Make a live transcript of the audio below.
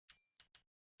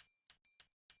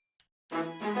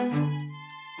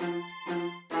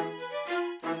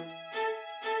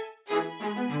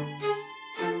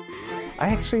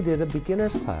actually did a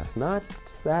beginner's class not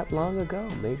that long ago,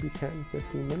 maybe 10,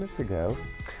 15 minutes ago.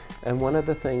 And one of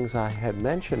the things I had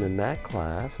mentioned in that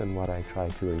class, and what I try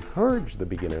to encourage the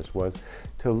beginners, was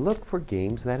to look for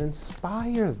games that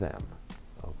inspire them,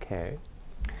 okay?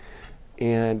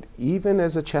 And even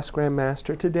as a chess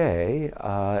grandmaster today,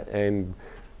 and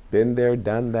been there,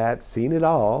 done that, seen it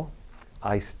all,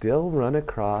 I still run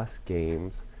across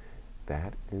games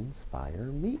that inspire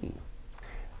me.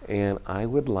 And I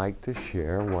would like to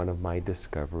share one of my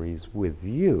discoveries with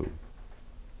you.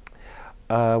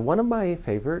 One of my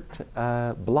favorite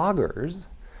bloggers,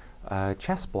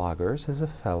 chess bloggers, is a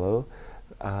fellow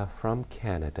from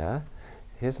Canada.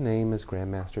 His name is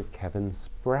Grandmaster Kevin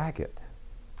Spraggett.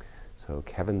 So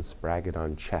Kevin Spraggett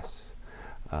on Chess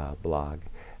blog.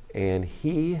 And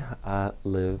he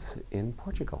lives in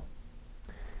Portugal.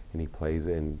 And he plays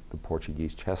in the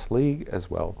Portuguese Chess League as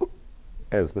well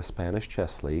as the Spanish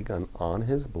Chess League. And on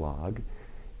his blog,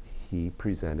 he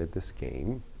presented this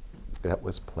game that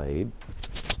was played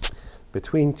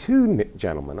between two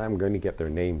gentlemen. I'm going to get their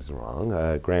names wrong.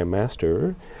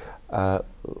 Grandmaster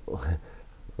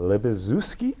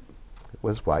Libiszewski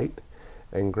was white,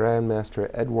 and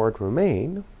Grandmaster Edouard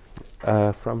Romain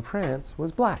from France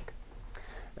was black.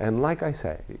 And like I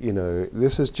say, you know,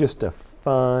 this is just a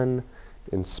fun,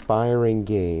 inspiring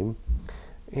game,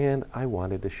 and I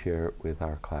wanted to share it with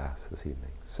our class this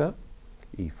evening. So,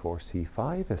 e4,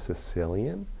 c5, a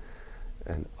Sicilian,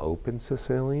 an open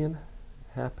Sicilian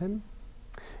happened.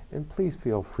 And please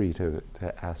feel free to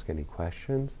ask any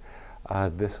questions.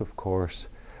 This, of course,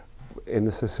 in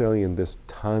the Sicilian, there's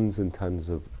tons and tons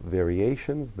of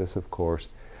variations. This, of course,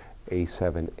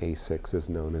 a7, a6 is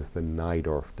known as the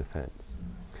Najdorf defense.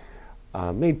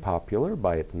 Made popular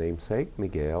by its namesake,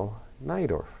 Miguel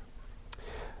Najdorf.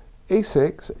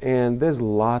 a6, and there's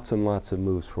lots and lots of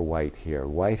moves for white here.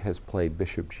 White has played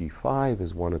bishop g5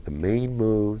 as one of the main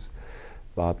moves.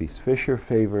 Bobby Fischer's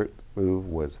favorite move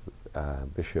was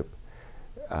bishop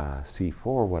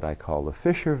c4, what I call the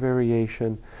Fischer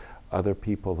variation. Other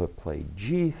people have played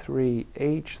g3,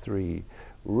 h3,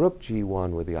 rook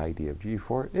g1 with the idea of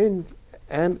g4,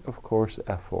 and of course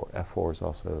f4. f4 is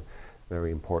also a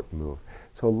very important move.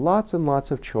 So lots and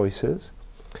lots of choices.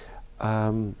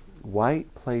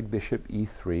 White played bishop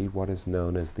e3, what is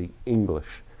known as the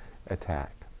English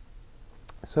attack.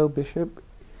 So bishop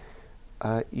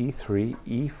e3,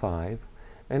 e5,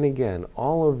 and again,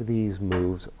 all of these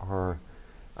moves are,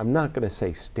 I'm not going to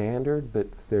say standard, but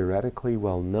theoretically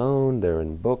well known. They're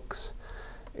in books,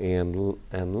 and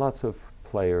lots of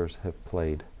players have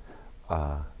played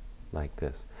like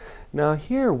this. Now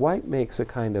here, white makes a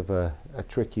kind of a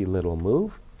tricky little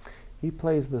move. He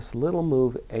plays this little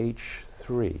move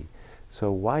h3.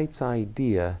 So white's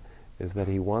idea is that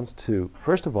he wants to,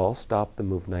 first of all, stop the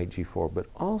move knight g4, but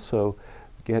also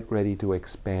get ready to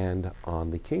expand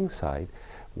on the king side.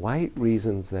 White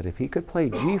reasons that if he could play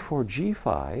g4,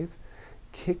 g5,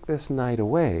 kick this knight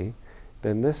away,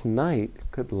 then this knight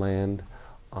could land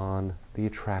on the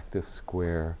attractive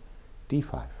square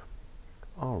d5.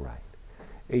 All right.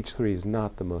 h3 is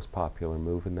not the most popular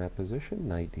move in that position.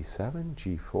 Knight d7,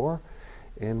 g4,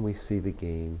 and we see the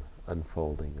game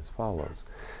unfolding as follows.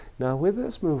 Now with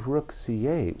this move, rook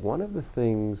c8, one of the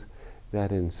things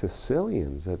that in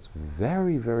Sicilians that's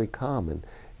very, very common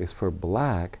is for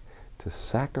black to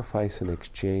sacrifice an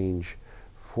exchange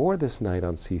for this knight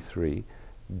on c3,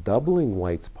 doubling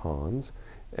white's pawns,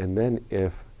 and then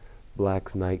if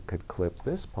black's knight could clip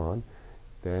this pawn,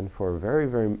 then for very,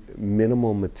 very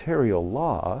minimal material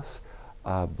loss,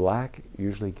 black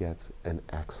usually gets an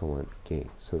excellent game.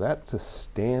 So that's a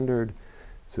standard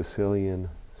Sicilian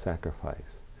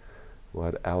sacrifice.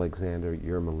 What Alexander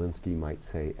Yermolinsky might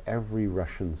say, every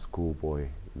Russian schoolboy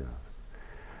knows.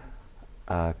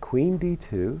 Queen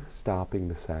d2, stopping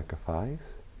the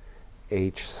sacrifice.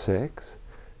 h6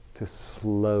 to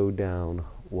slow down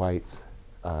white's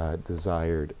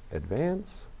desired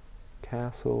advance.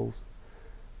 Castles.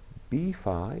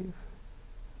 b5,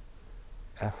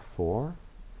 f4.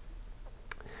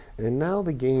 And now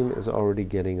the game is already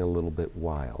getting a little bit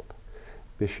wild.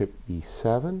 Bishop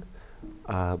e7.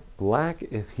 Black,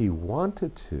 if he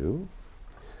wanted to,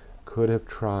 could have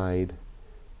tried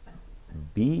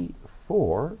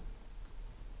b4,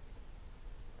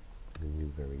 a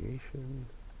new variation,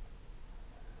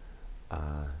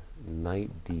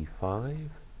 knight d5,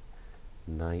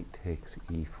 knight takes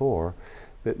e4,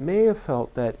 but may have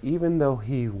felt that even though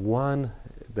he won,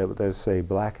 let's say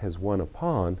black has won a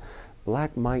pawn,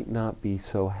 black might not be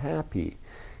so happy.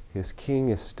 His king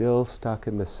is still stuck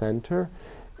in the center,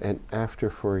 and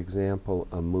after, for example,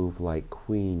 a move like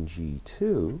queen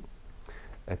g2,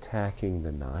 attacking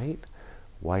the knight,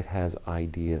 White has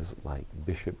ideas like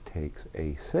bishop takes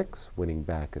a6, winning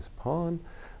back his pawn,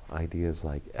 ideas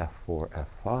like f4,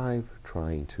 f5,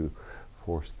 trying to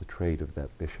force the trade of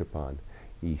that bishop on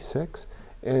e6,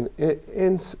 and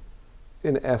in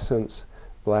essence,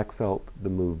 Black felt the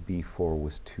move b4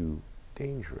 was too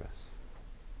dangerous.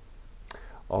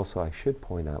 Also, I should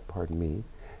point out, pardon me,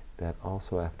 that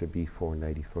also after b4,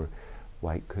 knight e4,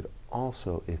 White could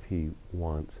also, if he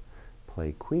wants,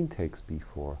 play queen takes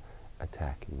b4,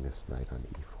 attacking this knight on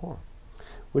e4,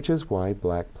 which is why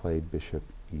Black played bishop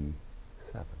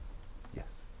e7. Yes.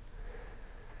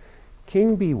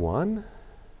 King b1,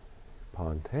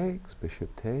 pawn takes, bishop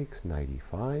takes, knight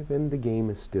e5, and the game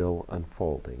is still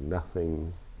unfolding.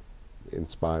 Nothing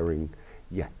inspiring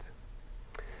yet.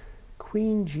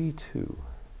 Queen g2,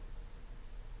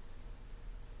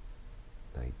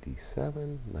 knight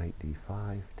d7, knight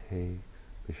d5 takes,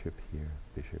 bishop here,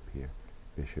 bishop here,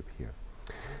 bishop here.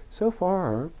 So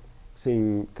far,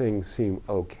 things seem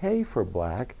okay for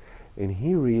Black, and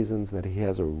he reasons that he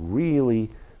has a really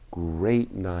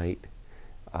great knight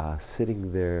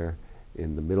sitting there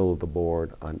in the middle of the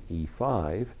board on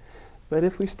e5. But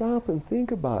if we stop and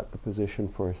think about the position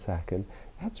for a second,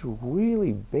 that's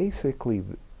really basically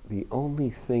the only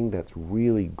thing that's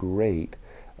really great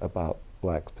about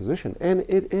Black's position, and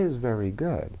it is very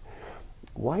good.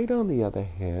 White, on the other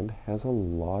hand, has a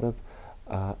lot of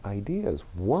ideas.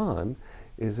 One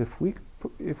is if we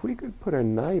could put a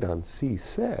knight on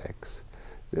c6,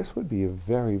 this would be a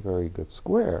very, very good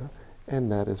square, and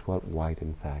that is what White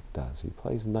in fact does. He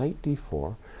plays knight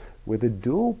d4 with a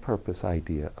dual purpose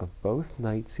idea of both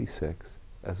knight c6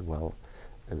 as well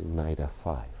as knight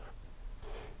f5.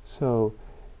 So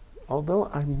although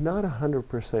I'm not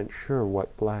 100% sure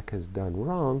what Black has done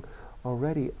wrong,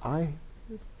 already I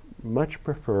much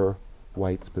prefer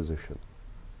White's position.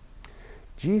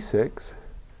 g6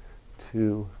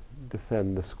 to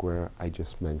defend the square I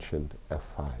just mentioned,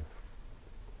 f5.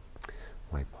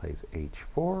 White plays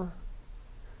h4,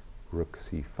 rook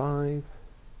c5,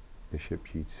 bishop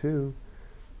g2,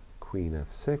 queen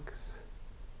f6,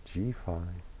 g5,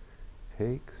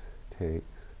 takes,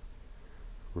 takes,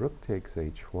 rook takes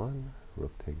h1,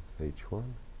 rook takes h1,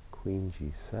 queen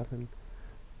g7,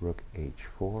 rook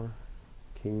h4,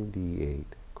 king d8,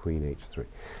 queen h3.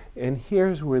 And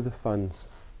here's where the fun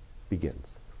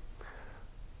begins.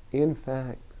 In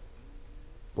fact,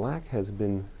 Black has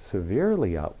been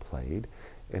severely outplayed,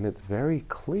 and it's very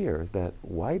clear that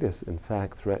White is in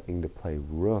fact threatening to play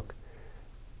rook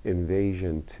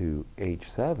invasion to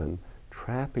h7,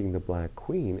 trapping the Black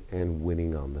queen and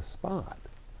winning on the spot.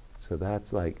 So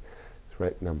that's like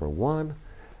threat number one.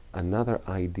 Another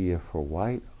idea for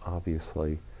White,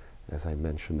 obviously, as I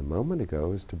mentioned a moment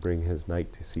ago, is to bring his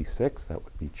knight to c6. That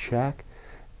would be check,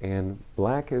 and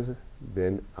Black has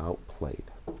been outplayed.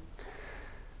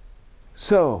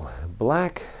 So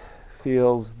Black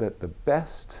feels that the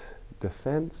best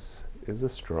defense is a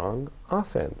strong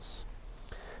offense,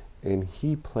 and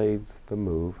he plays the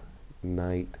move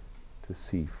knight to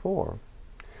c4,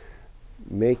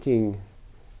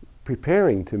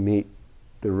 preparing to meet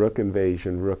the rook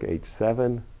invasion, rook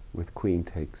h7, with queen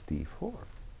takes d4.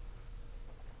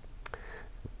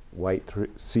 White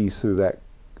sees through that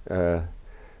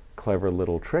clever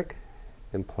little trick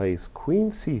and plays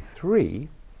queen c3,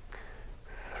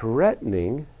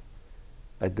 threatening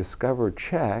a discovered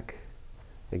check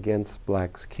against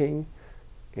Black's king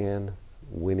and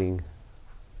winning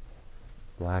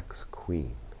Black's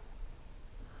queen.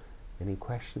 Any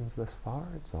questions thus far?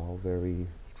 It's all very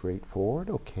straightforward.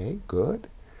 Okay, good.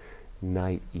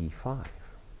 Knight e5.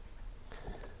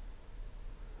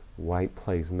 White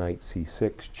plays knight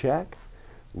c6 check,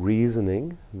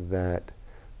 reasoning that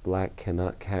Black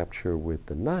cannot capture with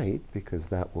the knight because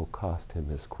that will cost him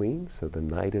his queen, so the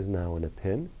knight is now in a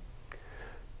pin.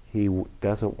 He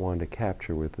doesn't want to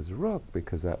capture with his rook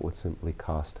because that would simply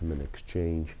cost him an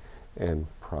exchange and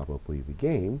probably the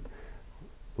game.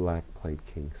 Black played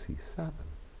king c7.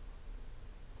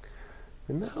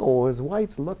 And now as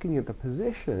White's looking at the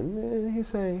position, he's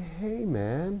saying, hey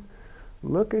man,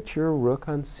 look at your rook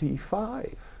on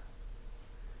c5.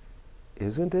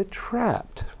 Isn't it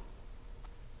trapped?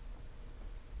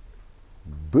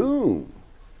 Boom!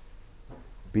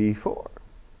 b4.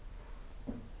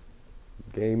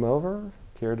 Game over.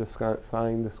 Care to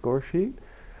sign the score sheet?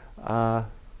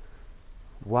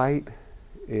 White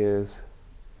is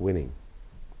winning.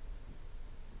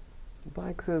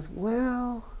 Black says,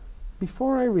 well,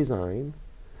 before I resign,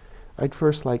 I'd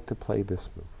first like to play this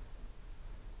move.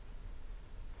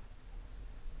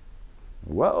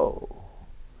 Whoa!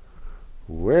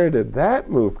 Where did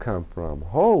that move come from?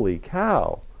 Holy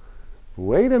cow!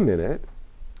 Wait a minute.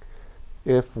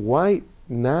 if white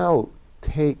now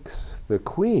takes the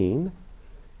queen,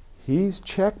 he's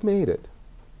checkmated.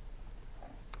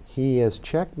 He is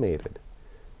checkmated.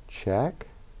 Check,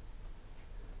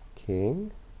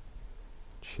 king,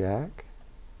 check,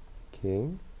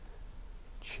 king,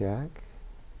 check,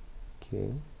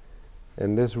 king.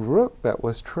 And this rook that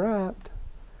was trapped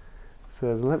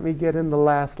says, let me get in the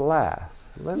last laugh.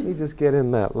 Let me just get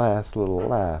in that last little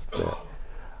laugh there.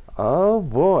 Oh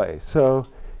boy. So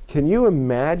can you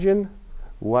imagine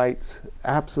white's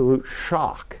absolute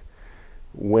shock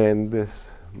when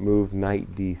this move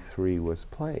knight d3 was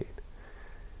played?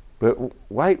 But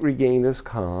white regained his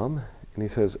calm, and he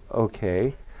says,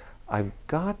 okay, I've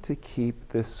got to keep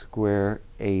this square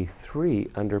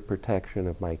a3 under protection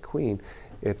of my queen.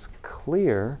 It's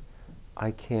clear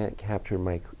I can't capture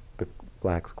the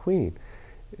black's queen.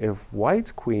 If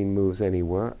white's queen moves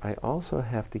anywhere, I also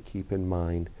have to keep in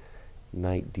mind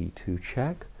knight d2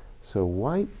 check. So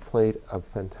white played a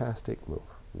fantastic move,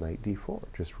 knight d4,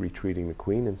 just retreating the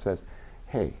queen, and says,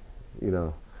 hey, you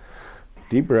know,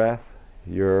 deep breath,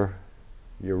 your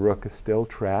rook is still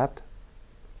trapped.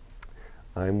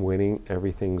 I'm winning,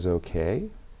 everything's okay.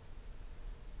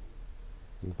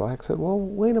 And black said, well,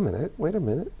 wait a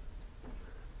minute.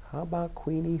 How about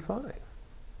queen e5?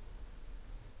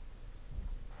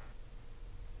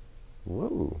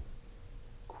 Whoa,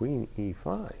 queen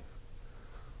e5.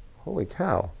 Holy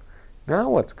cow. Now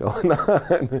what's going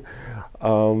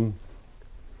on?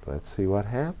 Let's see what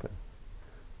happened.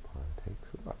 Pawn takes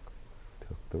rook.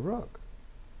 Took the rook.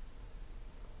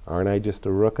 Aren't I just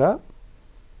a rook up?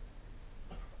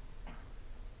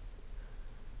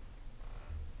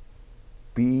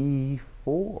 b4.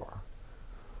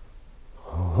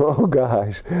 Oh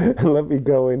gosh, let me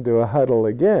go into a huddle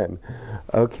again.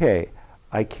 Okay,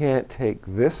 I can't take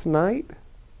this knight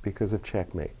because of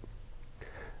checkmate.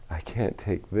 I can't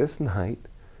take this knight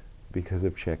because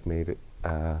of checkmate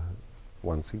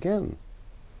once again.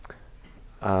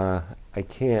 I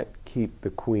can't keep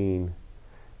the queen,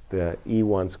 the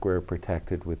e1 square,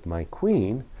 protected with my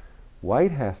queen.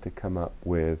 White has to come up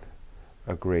with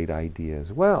a great idea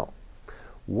as well.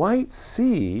 White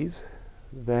sees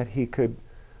that he could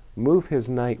move his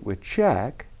knight with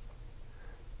check,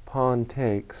 pawn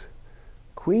takes,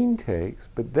 queen takes,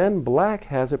 but then black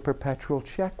has a perpetual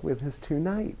check with his two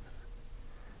knights.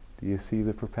 Do you see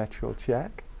the perpetual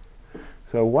check?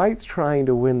 So white's trying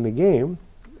to win the game,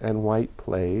 and white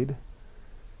played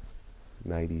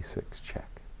knight e6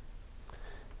 check.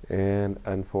 And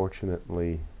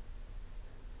unfortunately,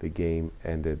 the game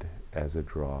ended as a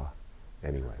draw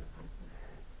anyway.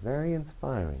 Very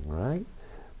inspiring, right?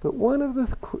 But one of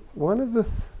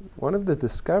the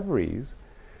discoveries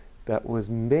that was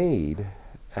made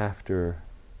afterwards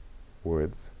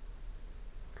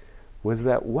was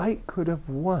that white could have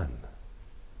won.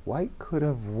 White could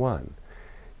have won.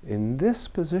 In this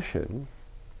position,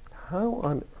 how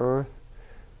on earth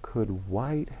could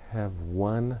white have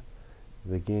won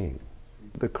the game?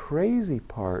 The crazy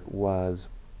part was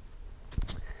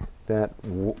that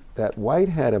white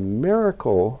had a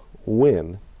miracle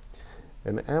win,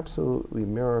 an absolutely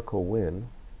miracle win.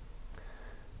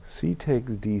 C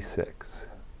takes d6.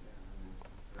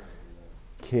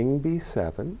 King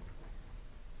b7.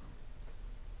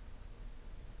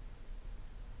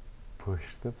 Push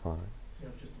the pawn.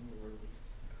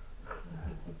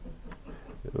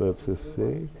 Let's just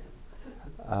see.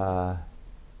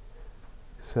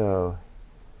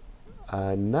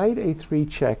 Knight a3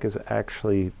 check is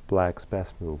actually black's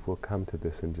best move. We'll come to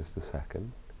this in just a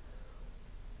second.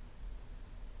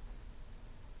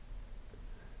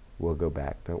 We'll go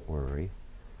back, don't worry.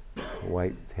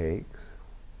 White takes,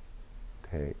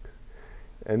 takes.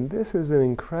 And this is an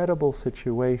incredible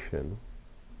situation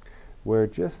where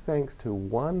just thanks to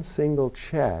one single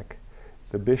check,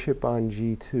 the bishop on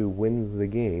g2 wins the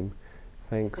game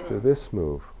thanks to this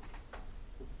move.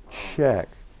 Check.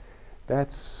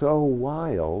 That's so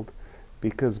wild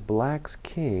because black's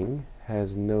king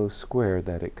has no square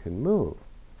that it can move.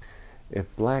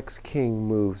 If black's king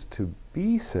moves to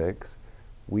b6,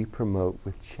 we promote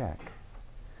with check.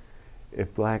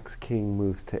 If black's king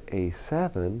moves to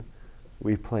a7,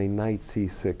 we play knight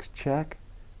c6 check,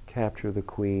 capture the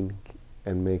queen,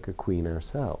 and make a queen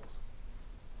ourselves.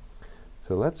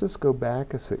 So let's just go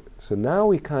back a sec. So now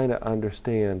we kind of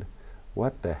understand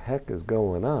what the heck is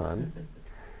going on.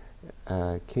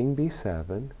 King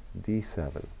b7,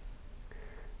 d7.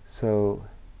 So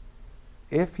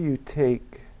if you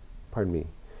take, pardon me,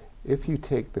 if you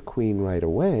take the queen right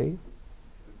away,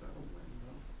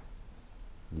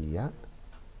 yeah,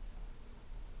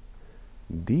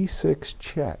 d6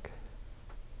 check.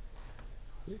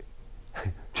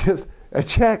 a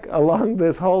check along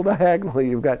this whole diagonal.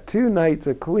 You've got two knights,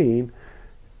 a queen,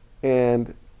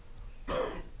 and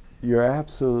you're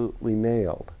absolutely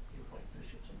nailed.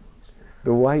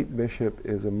 The white bishop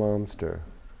is a monster.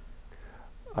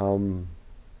 The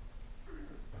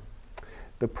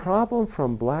problem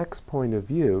from black's point of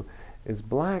view is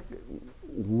black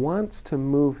wants to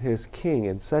move his king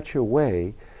in such a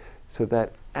way so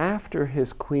that after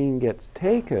his queen gets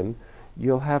taken,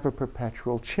 you'll have a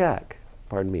perpetual check.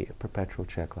 Pardon me, a perpetual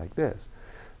check like this.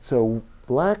 So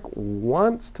black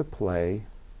wants to play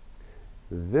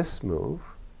this move,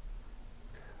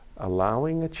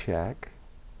 allowing a check.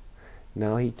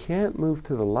 Now he can't move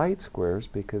to the light squares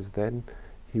because then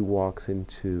he walks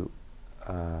into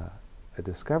a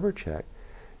discover check.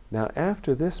 Now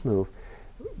after this move,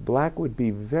 black would be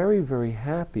very, very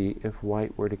happy if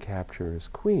white were to capture his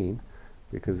queen,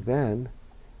 because then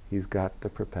he's got the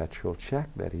perpetual check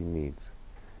that he needs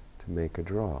to make a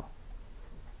draw.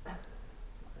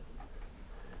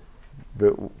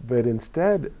 But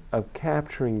instead of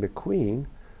capturing the queen,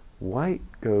 white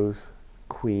goes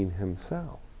queen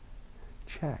himself.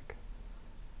 Check.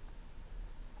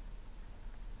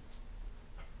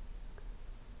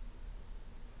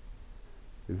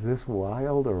 Is this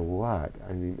wild or what?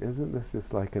 I mean, isn't this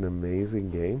just like an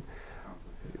amazing game?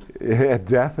 Yeah,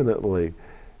 definitely.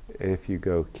 If you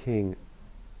go king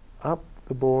up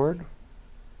the board,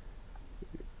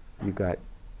 you got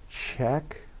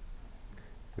check.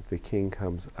 If the king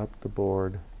comes up the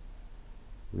board,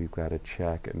 we've got a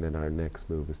check, and then our next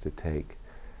move is to take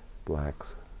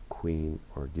black's queen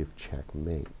or give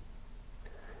checkmate.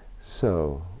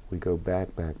 So we go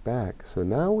back, back, back. So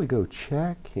now we go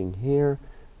check, king here,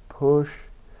 push,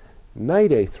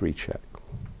 knight a3 check.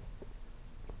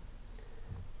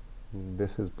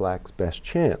 This is black's best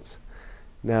chance.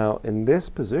 Now in this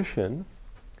position,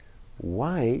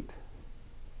 white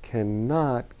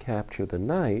cannot capture the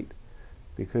knight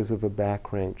because of a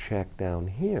back rank check down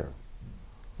here.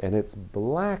 And it's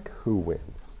black who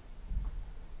wins.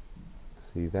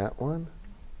 See that one?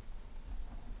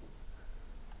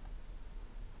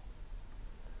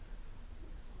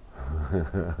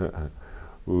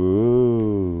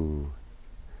 Ooh.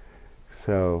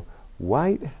 So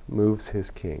white moves his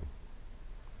king.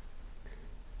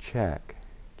 Check,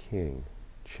 king,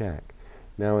 check.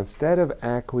 Now instead of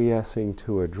acquiescing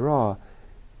to a draw,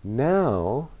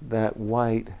 now that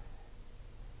white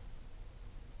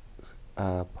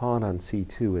pawn on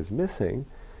c2 is missing,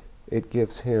 it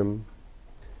gives him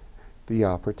the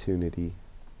opportunity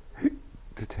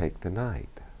to take the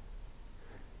knight.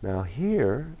 Now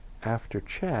here, after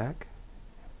check,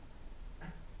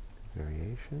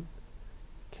 variation,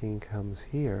 king comes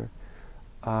here,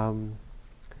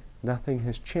 nothing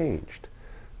has changed.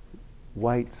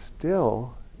 White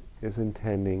still is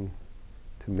intending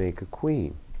to make a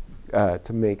queen,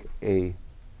 to make a,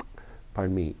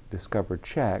 pardon me, discovered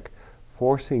check,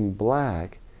 forcing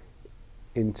black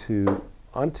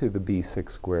onto the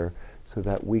b6 square so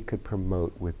that we could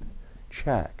promote with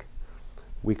check.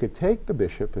 We could take the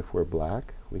bishop if we're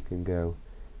black. We can go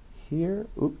here.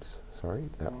 Oops, sorry,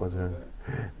 that wasn't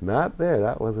not there.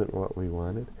 That wasn't what we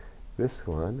wanted. This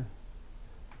one,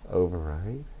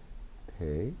 override,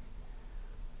 take,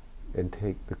 and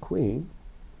take the queen,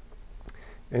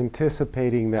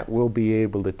 anticipating that we'll be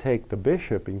able to take the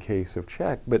bishop in case of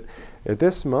check. But at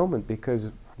this moment, because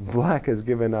black has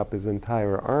given up his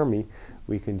entire army,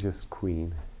 we can just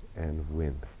queen and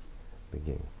win the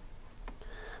game.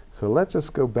 So let's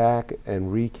just go back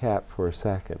and recap for a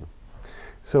second.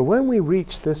 So when we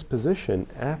reached this position,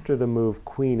 after the move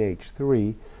queen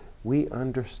h3, we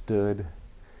understood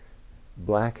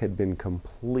black had been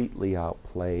completely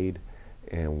outplayed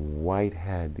and white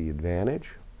had the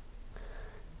advantage.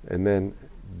 And then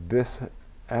this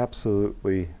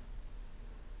absolutely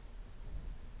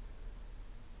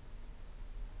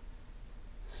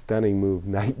stunning move,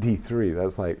 knight d3.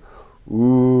 That's like,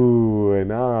 ooh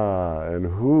and ah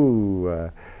and whoo,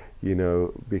 you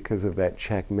know, because of that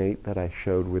checkmate that I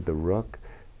showed with the rook.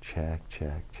 Check,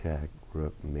 check, check,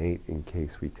 rook mate in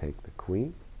case we take the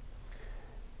queen.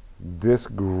 This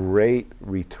great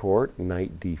retort,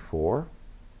 knight d4.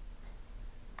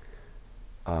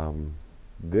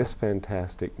 This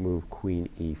fantastic move, queen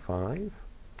e5.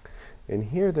 And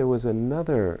here there was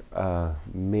another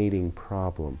mating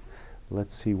problem.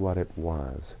 Let's see what it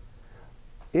was.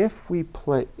 If we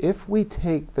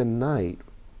take the knight,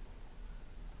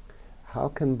 how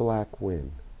can black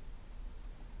win?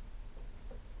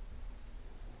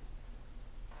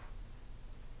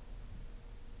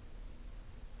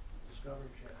 Discover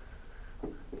check.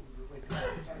 Wait,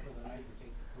 check with the knight, you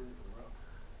take the queen for the rook.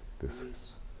 This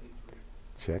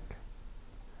check.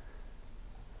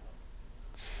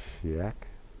 check,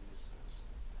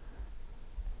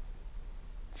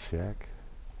 check,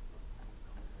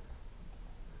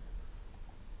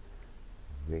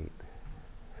 mate.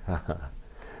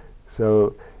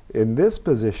 So in this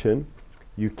position,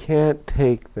 you can't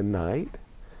take the knight.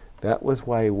 That was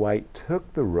why white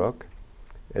took the rook,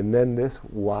 and then this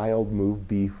wild move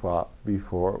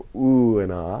before, ooh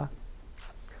and ah.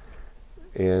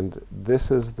 And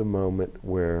this is the moment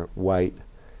where white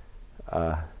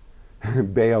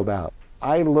bailed out.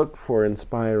 I look for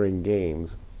inspiring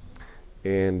games,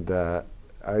 and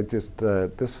I just,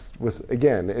 this was,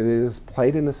 again, it is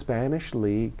played in a Spanish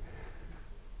league.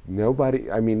 Nobody,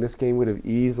 I mean, this game would have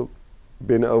easily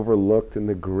been overlooked in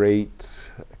the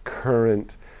great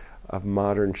current of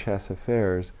modern chess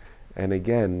affairs. And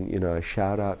again, you know, a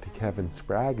shout out to Kevin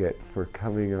Spraggett for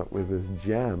coming up with this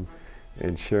gem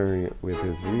and sharing it with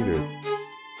his readers.